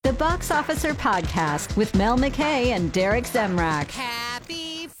Box Officer Podcast with Mel McKay and Derek Zemrak.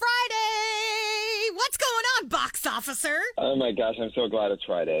 Happy Friday! What's going on, Box Officer? Oh my gosh, I'm so glad it's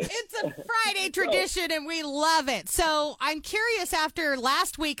Friday. It's a Friday tradition and we love it. So I'm curious, after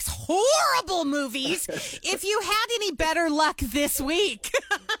last week's horrible movies, if you had any better luck this week.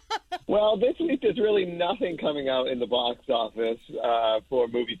 Well, this week there's really nothing coming out in the box office for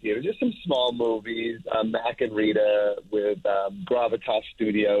movie theater. Just some small movies, Mac and Rita with Gravitas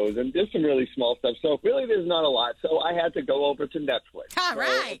Studios, and just some really small stuff. So really there's not a lot. So I had to go over to Netflix. All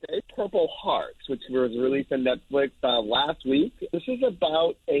right. Okay, Purple Hearts, which was released on Netflix last week. This is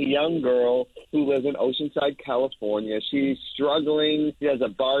about a young girl who lives in Oceanside, California. She's struggling. She has a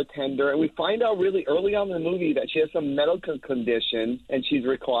bartender. And we find out really early on in the movie that she has some medical conditions, and she's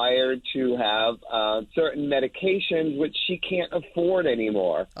required to have certain medications which she can't afford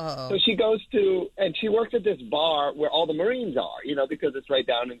anymore. Uh-oh. So she goes to, and she works at this bar where all the Marines are, because it's right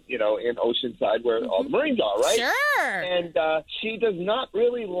down in Oceanside where all the Marines are, right? Sure. And she does not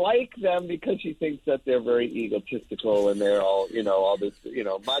really like them because she thinks that they're very egotistical and they're all, all this,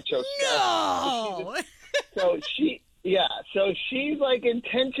 macho stuff. No! So she's like in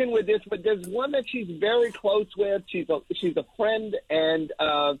tension with this, but there's one that she's very close with. She's a friend, and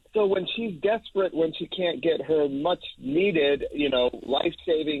so when she's desperate, when she can't get her much needed,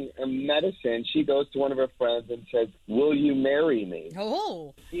 life-saving medicine, she goes to one of her friends and says, "Will you marry me?"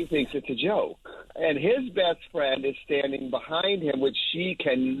 Oh. He thinks it's a joke, and his best friend is standing behind him, which she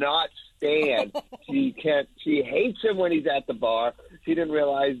cannot stand. She hates him when he's at the bar. She didn't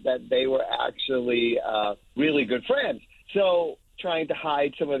realize that they were actually really good friends. So trying to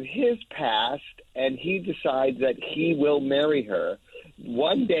hide some of his past, and he decides that he will marry her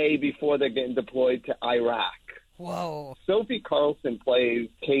one day before they're getting deployed to Iraq. Whoa. Sophie Carlson plays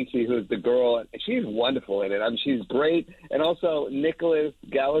Casey, who's the girl, and she's wonderful in it. I mean, she's great. And also Nicholas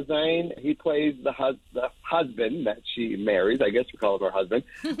Galazine, he plays the husband that she marries. I guess we call him her husband.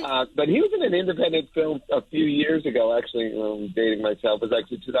 But he was in an independent film a few years ago, actually, dating myself. It was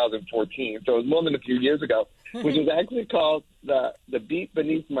actually 2014, so it was more than a few years ago, which was actually called The Beat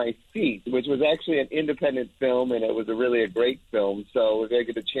Beneath My Feet, which was actually an independent film, and it was really a great film. So if you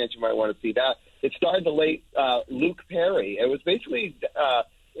get a chance, you might want to see that. It starred the late Luke Perry. It was basically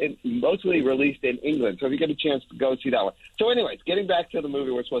mostly released in England, so if you get a chance to go see that one. So anyways, getting back to the movie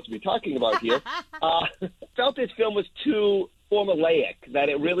we're supposed to be talking about here, felt this film was too formulaic, that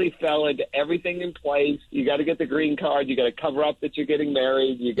it really fell into everything in place. You got to get the green card. You got to cover up that you're getting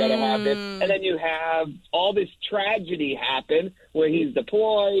married. You got to have this. And then you have all this tragedy happen where he's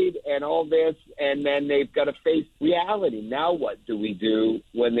deployed and all this, and then they've got to face reality. Now what do we do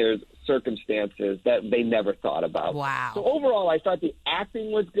when there's circumstances that they never thought about? Wow. So overall, I thought the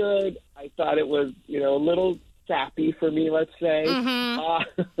acting was good. I thought it was, a little sappy for me, let's say.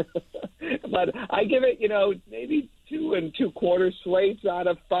 But I give it, maybe 2 2/4 slates out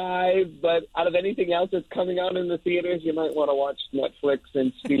of 5. But out of anything else that's coming out in the theaters, you might want to watch Netflix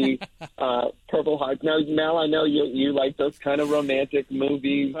and see Purple Hearts. Now, Mel, I know you like those kind of romantic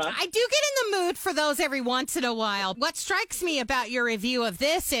movies. Huh? I do get in the mood for those every once in a while. What strikes me about your review of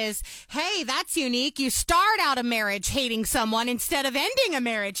this is, hey, that's unique. You start out a marriage hating someone instead of ending a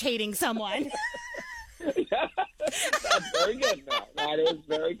marriage hating someone. That's very good, Mel. That is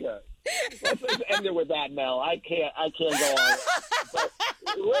very good. Let's end it with that, Mel. I can't go on. But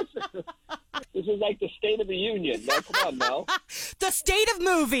listen, this is like the State of the Union. Now, come on, Mel. The State of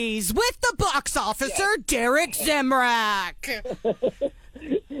Movies with the box officer, Derek Zemrak.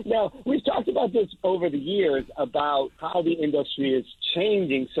 Now, we've talked about this over the years, about how the industry is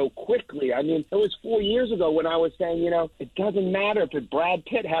changing so quickly. I mean, it was 4 years ago when I was saying, it doesn't matter if Brad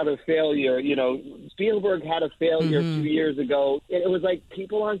Pitt had a failure, Spielberg had a failure 2 years ago. It was like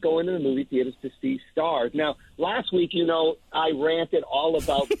people aren't going to the movie theaters to see stars. Now, last week, I ranted all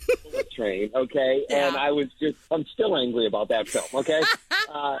about Bullet Train, okay? Yeah. And I'm still angry about that film, okay?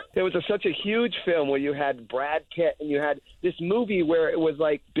 It was such a huge film where you had Brad Pitt and you had this movie where it was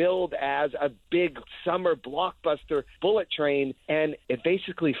like billed as a big summer blockbuster, Bullet Train, and it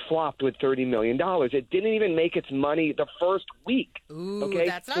basically flopped with $30 million. It didn't even make its money the first week. Ooh, okay,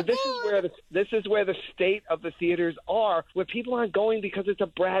 that's not so this is where the state of the theaters are, where people aren't going because it's a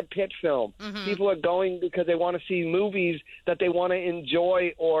Brad Pitt film. People are going because they want to see movies that they want to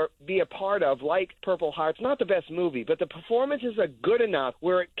enjoy or be a part of, like Purple Heart's not the best movie, but the performances are good enough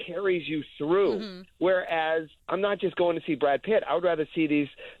where it carries you through. Whereas I'm not just going to see Brad Pitt. I would rather see these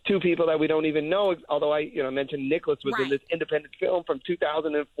two people that we don't even know, although I mentioned Nicholas was in this independent film from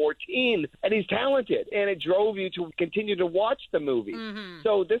 2014, and he's talented, and it drove you to continue to watch the movie.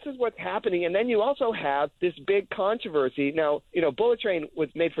 So this is what's happening. And then you also have this big controversy. Now, Bullet Train was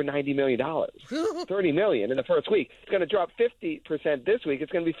made for $90 million, $30 million in the first week. It's going to drop 50% this week.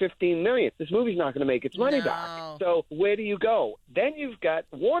 It's going to be $15 million. This movie's not going to make its money back. So where do you go? Then you've got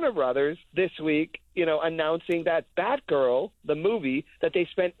Warner Brothers this week, announcing that Batgirl, the movie that they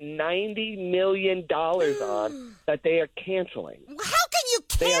spent $90 million on, that they are canceling. How can you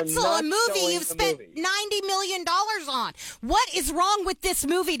cancel a movie you've spent $90 million on? What is wrong with this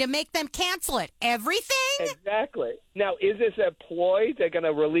movie to make them cancel it? Everything? Exactly. Now, is this a ploy? They're going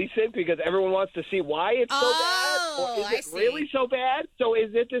to release it because everyone wants to see why it's so bad? Or is it really so bad? So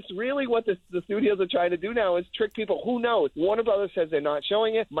is it this really what the studios are trying to do now is trick people? Who knows? Warner Brothers says they're not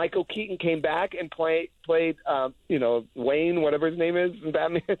showing it. Michael Keaton came back and played Wayne, whatever his name is in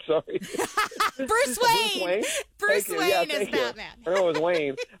Batman. Sorry. Bruce Wayne. Bruce Wayne is Batman. I know it was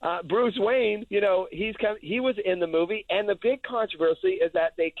Wayne. Bruce Wayne, he was in the movie, and the big controversy is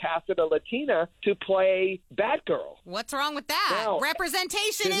that they casted a Latina to play Batgirl. What's wrong with that? Now,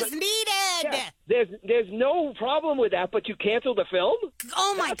 representation is needed. Yeah, there's no problem with that, but you canceled the film?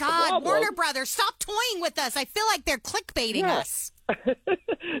 Oh, my God. Warner Brothers, stop toying with us. I feel like they're clickbaiting us.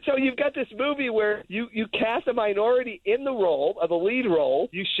 So you've got this movie where you cast a minority in the role, of the lead role,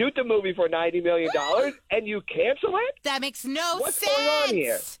 you shoot the movie for $90 million, and you cancel it? That makes no sense. What's going on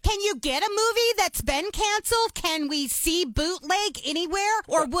here? Can you get a movie that's been canceled? Can we see bootleg anywhere?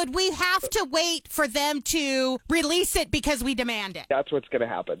 Or would we have to wait for them to release it because we demand it? That's what's going to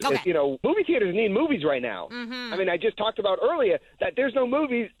happen. Okay. Movie theaters need movies right now. I mean, I just talked about earlier that there's no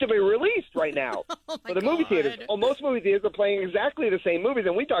movies to be released right now. So the movie theaters, most movie theaters are playing exactly the same movies,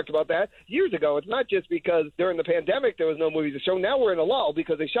 and we talked about that years ago. It's not just because during the pandemic there was no movies to show. Now we're in a lull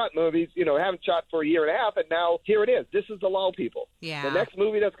because they shot movies, haven't shot for a year and a half, and now here it is. This is the lull, people. Yeah. The next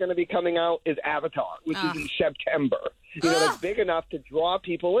movie that's going to be coming out is Avatar, which is in September. That's big enough to draw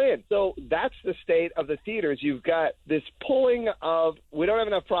people in. So that's the state of the theaters. You've got this pulling of, we don't have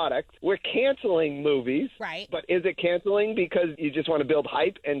enough product. We're canceling movies. Right. But is it canceling because you just want to build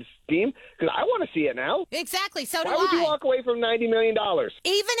hype and steam? Because I want to see it now. Exactly. So do I. Why would you walk away from $90 million? Even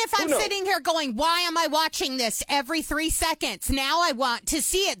if I'm sitting here going, why am I watching this every 3 seconds? Now I want to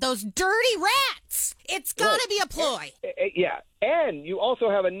see it. Those dirty rats. It's got to be a ploy. Yeah. And you also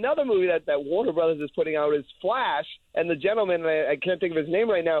have another movie that Warner Brothers is putting out is Flash. And the gentleman, I can't think of his name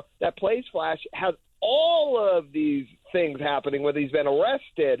right now, that plays Flash has all of these things happening, whether he's been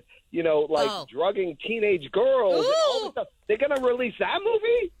arrested, drugging teenage girls and all this stuff. They're going to release that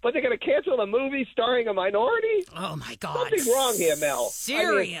movie, but they're going to cancel a movie starring a minority? Oh, my God. Something's wrong here, Mel.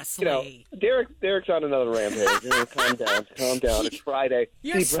 Seriously. I mean, Derek's on another rampage. Calm down. It's Friday.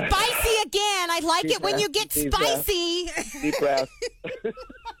 You're spicy again. I like it when you get spicy. Deep breath.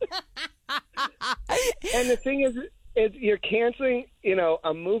 And the thing is you're canceling,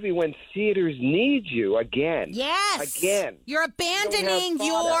 a movie when theaters need you again. Yes. Again. You're abandoning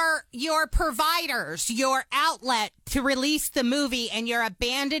your providers, your outlet to release the movie, and you're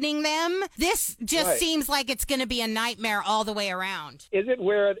abandoning them. This just seems like it's going to be a nightmare all the way around. Is it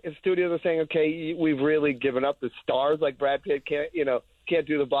where studios are saying, okay, we've really given up the stars like Brad Pitt can't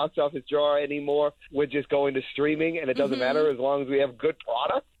do the box office draw anymore. We're just going to streaming, and it doesn't matter as long as we have good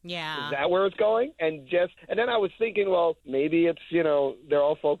product. Yeah. Is that where it's going? And then I was thinking, well, maybe it's, they're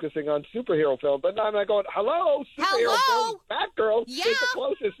all focusing on superhero film. But now I'm not going, hello, superhero film, Batgirl. Yeah. It's the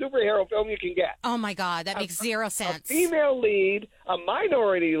closest superhero film you can get. Oh, my God, that makes zero sense. A female lead, a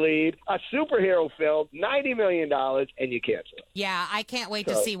minority lead, a superhero film, $90 million, and you cancel it. Yeah, I can't wait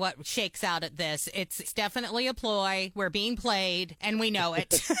to see what shakes out at this. It's definitely a ploy. We're being played, and we know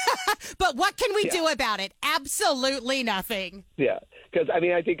it. But what can we do about it? Absolutely nothing. Yeah, because, I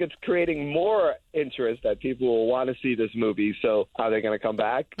think it's creating more interest that people will want to see this movie. So are they going to come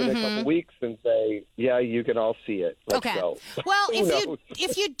back in a couple weeks and say, yeah, you can all see it? Let's go. Well,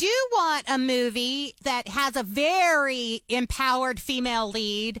 if you do want a movie that has a very empowered female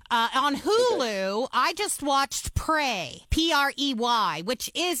lead, on Hulu, I just watched Prey, Prey, which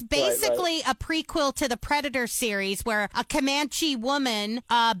is basically a prequel to the Predator series where a Comanche woman,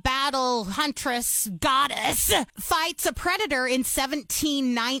 battle huntress goddess, fights a predator in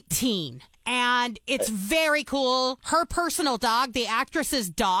 1719. and it's very cool. Her personal dog, the actress's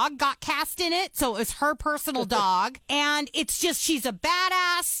dog, got cast in it, so it was her personal dog. And it's just, she's a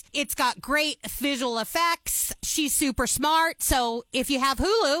badass. It's got great visual effects. She's super smart. So if you have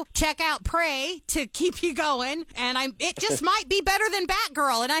Hulu, check out Prey to keep you going. And it just might be better than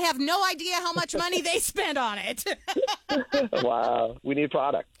Batgirl, and I have no idea how much money they spent on it. Wow. We need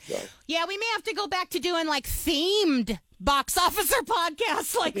product. So. Yeah, we may have to go back to doing like themed box officer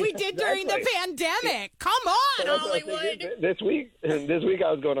podcasts like we did during the pandemic. Come on, Hollywood. This week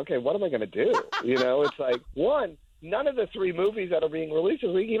I was going, okay, what am I going to do? It's like, one, none of the 3 movies that are being released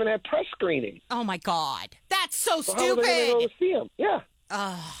this week even have press screenings. Oh, my God. That's so stupid. How are they going to go see them? Yeah.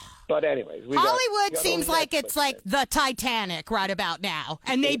 But anyways, Hollywood seems like it's like the Titanic right about now.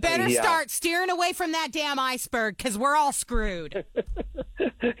 And they better start steering away from that damn iceberg because we're all screwed.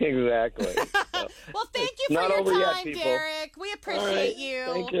 Exactly. Well, thank you for your time, Derek. We appreciate you.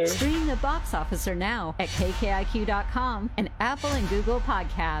 Thank you. Stream The Box Officer now at KKIQ.com and Apple and Google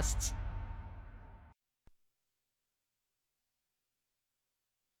Podcasts.